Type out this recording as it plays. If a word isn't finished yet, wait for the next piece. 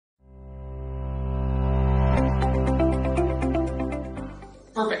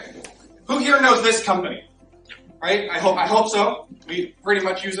Perfect. Who here knows this company? Right? I hope so. We pretty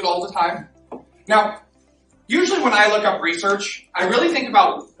much use it all the time. Now, usually when I look up research, I really think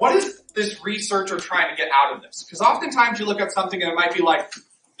about what is this researcher trying to get out of this? Because oftentimes you look at something and it might be like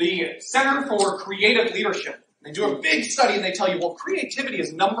the Center for Creative Leadership. They do a big study and they tell you, well, creativity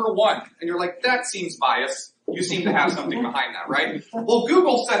is number one. And you're like, that seems biased. You seem to have something behind that, right? Well,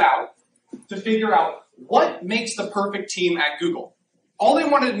 Google set out to figure out what makes the perfect team at Google. All they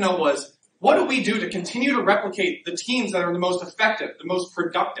wanted to know was, what do we do to continue to replicate the teams that are the most effective, the most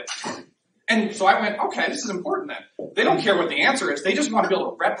productive? And so I went, okay, this is important then. They don't care what the answer is. They just want to be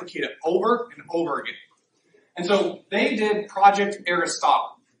able to replicate it over and over again. And so they did Project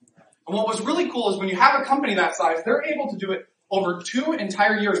Aristotle. And what was really cool is when you have a company that size, they're able to do it over 2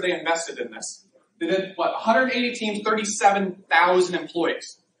 entire years they invested in this. They did, 180 teams, 37,000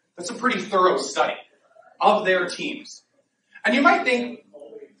 employees. That's a pretty thorough study of their teams. And you might think,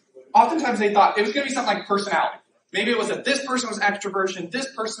 oftentimes they thought it was going to be something like personality. Maybe it was that this person was extroversion,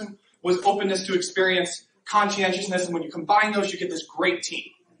 this person was openness to experience, conscientiousness, and when you combine those, you get this great team.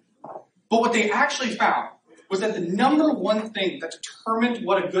 But what they actually found was that the number one thing that determined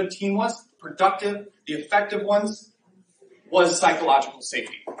what a good team was, productive, the effective ones, was psychological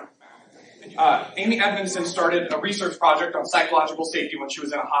safety. Amy Edmondson started a research project on psychological safety when she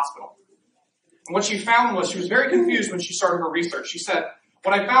was in a hospital. And what she found was she was very confused when she started her research. She said,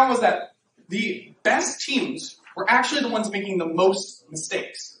 what I found was that the best teams were actually the ones making the most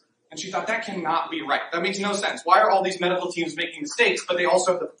mistakes. And she thought, that cannot be right. That makes no sense. Why are all these medical teams making mistakes, but they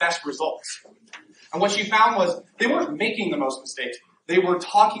also have the best results? And what she found was they weren't making the most mistakes. They were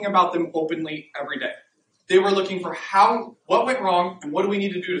talking about them openly every day. They were looking for what went wrong and what do we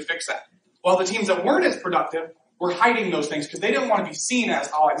need to do to fix that? While the teams that weren't as productive were hiding those things because they didn't want to be seen as,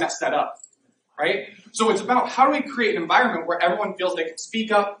 oh, I messed that up. Right? So it's about how do we create an environment where everyone feels they can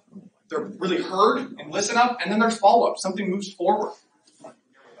speak up, they're really heard and listen up, and then there's follow-up. Something moves forward.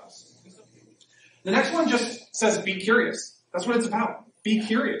 The next one just says be curious. That's what it's about. Be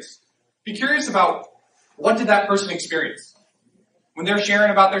curious. Be curious about what did that person experience. When they're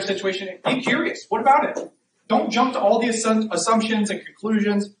sharing about their situation, be curious. What about it? Don't jump to all the assumptions and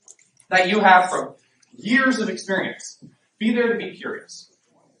conclusions that you have from years of experience. Be there to be curious.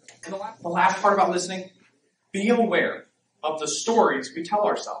 And the last part about listening, be aware of the stories we tell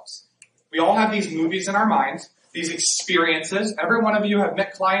ourselves. We all have these movies in our minds, these experiences. Every one of you have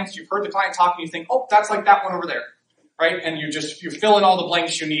met clients, you've heard the client talk, and you think, oh, that's like that one over there, right? And you fill in all the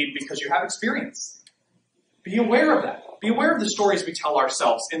blanks you need because you have experience. Be aware of that. Be aware of the stories we tell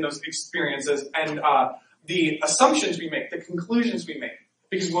ourselves in those experiences and the assumptions we make, the conclusions we make.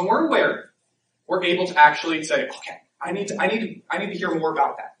 Because when we're aware, we're able to actually say, okay, I need to hear more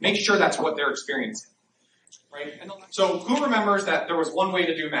about that. Make sure that's what they're experiencing. Right? So who remembers that there was one way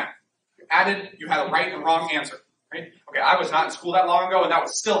to do math? You had a right and wrong answer. Right? Okay, I was not in school that long ago, and that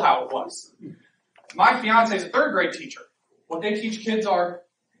was still how it was. My fiance is a third grade teacher. What they teach kids are,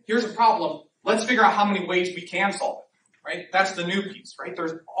 here's a problem. Let's figure out how many ways we can solve it. Right? That's the new piece. Right?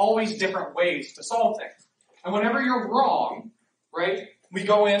 There's always different ways to solve things. And whenever you're wrong, right, we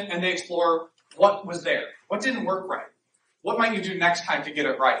go in and they explore what was there. What didn't work right? What might you do next time to get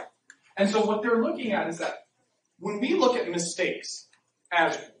it right? And so what they're looking at is that when we look at mistakes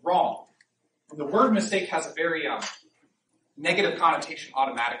as wrong, the word mistake has a very negative connotation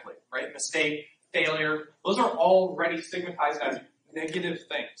automatically, right? Mistake, failure, those are already stigmatized as negative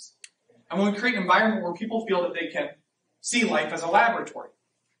things. And when we create an environment where people feel that they can see life as a laboratory,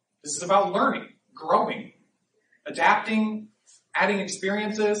 this is about learning, growing, adapting, adding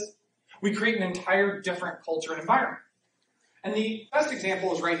experiences, we create an entire different culture and environment. And the best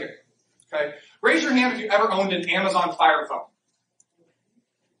example is right here. Okay? Raise your hand if you ever owned an Amazon Fire phone.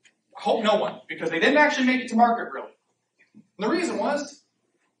 I hope no one, because they didn't actually make it to market really. And the reason was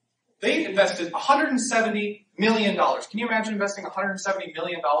they invested $170 million. Can you imagine investing $170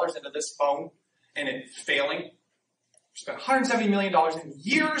 million into this phone and it failing? You spent $170 million in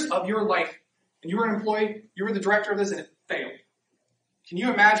years of your life, and you were an employee, you were the director of this, and it failed. Can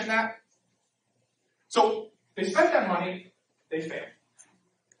you imagine that? So they spent that money, they failed.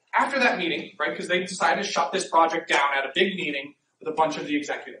 After that meeting, right, because they decided to shut this project down at a big meeting with a bunch of the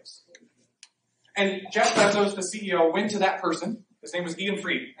executives. And Jeff Bezos, the CEO, went to that person, his name was Ian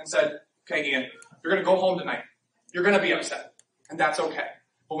Freed, and said, okay, Ian, you're going to go home tonight. You're going to be upset, and that's okay.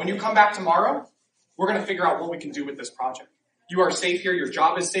 But when you come back tomorrow, we're going to figure out what we can do with this project. You are safe here. Your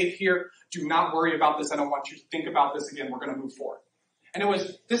job is safe here. Do not worry about this. I don't want you to think about this again. We're going to move forward. And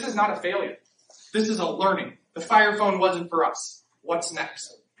this is not a failure. This is a learning. The Fire phone wasn't for us. What's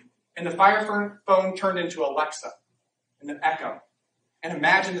next? And the Fire phone turned into Alexa and an Echo. and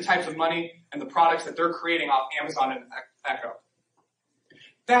imagine the types of money and the products that they're creating off Amazon and Echo.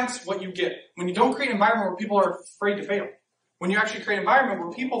 That's what you get when you don't create an environment where people are afraid to fail. When you actually create an environment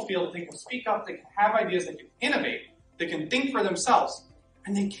where people feel that they can speak up, they can have ideas, they can innovate, they can think for themselves,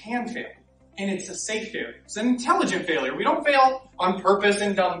 and they can fail. And it's a safe failure. It's an intelligent failure. We don't fail on purpose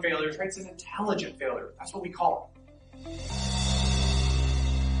and dumb failures, right? It's an intelligent failure. That's what we call it.